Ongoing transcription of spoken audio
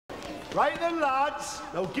Right then, lads.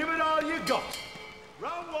 Now give it all you got.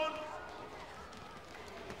 Round one.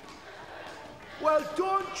 Well,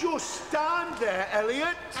 don't just stand there,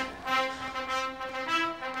 Elliot.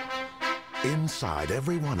 Inside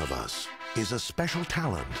every one of us is a special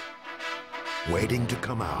talent waiting to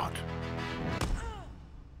come out.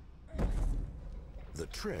 The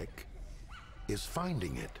trick is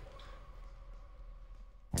finding it.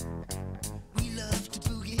 We love to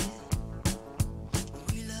boogie.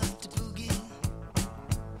 We love to boogie.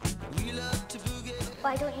 We love to boogie.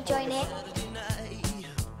 Why don't you join it?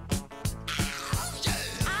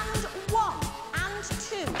 And 1, and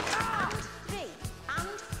 2, and 3,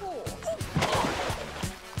 and 4.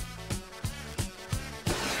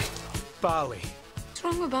 Ballet. What's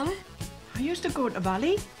wrong with ballet? I used to go to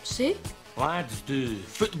ballet. See? Lads do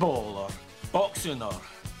football or boxing or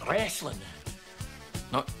wrestling,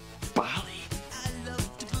 not ballet. I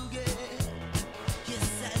love to boogie.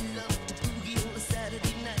 Yes, I love to boogie on a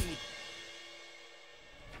Saturday night.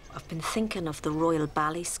 I've been thinking of the Royal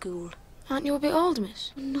Ballet School. Aren't you a bit old,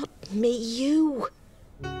 miss? Not me, you.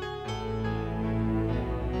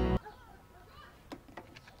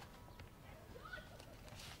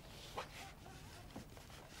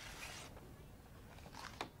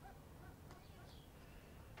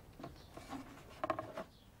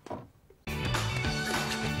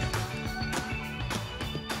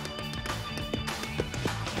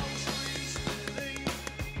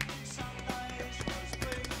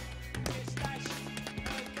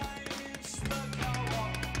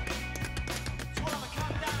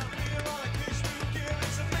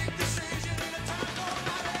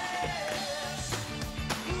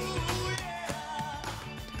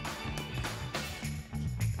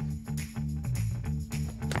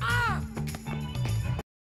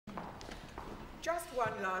 Just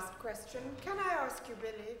one last question. Can I ask you,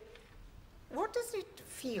 Billy, what does it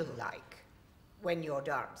feel like when you're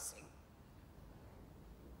dancing?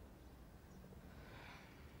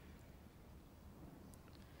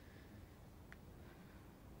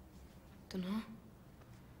 Dunno.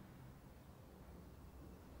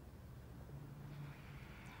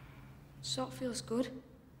 Sort of feels good.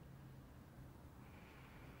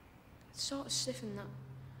 It's sort of stiff and that.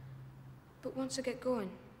 But once I get going,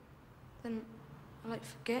 then I like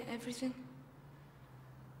forget everything.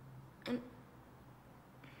 And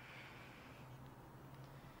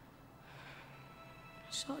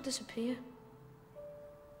sort of disappear.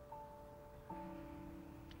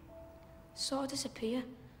 Sort of disappear.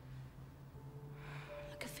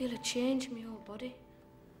 Like I feel a change in my whole body.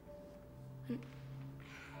 And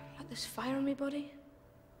like there's fire in my body.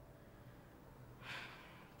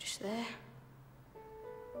 Just there.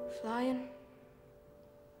 Flying.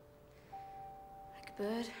 Like a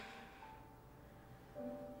bird.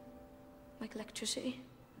 Like electricity.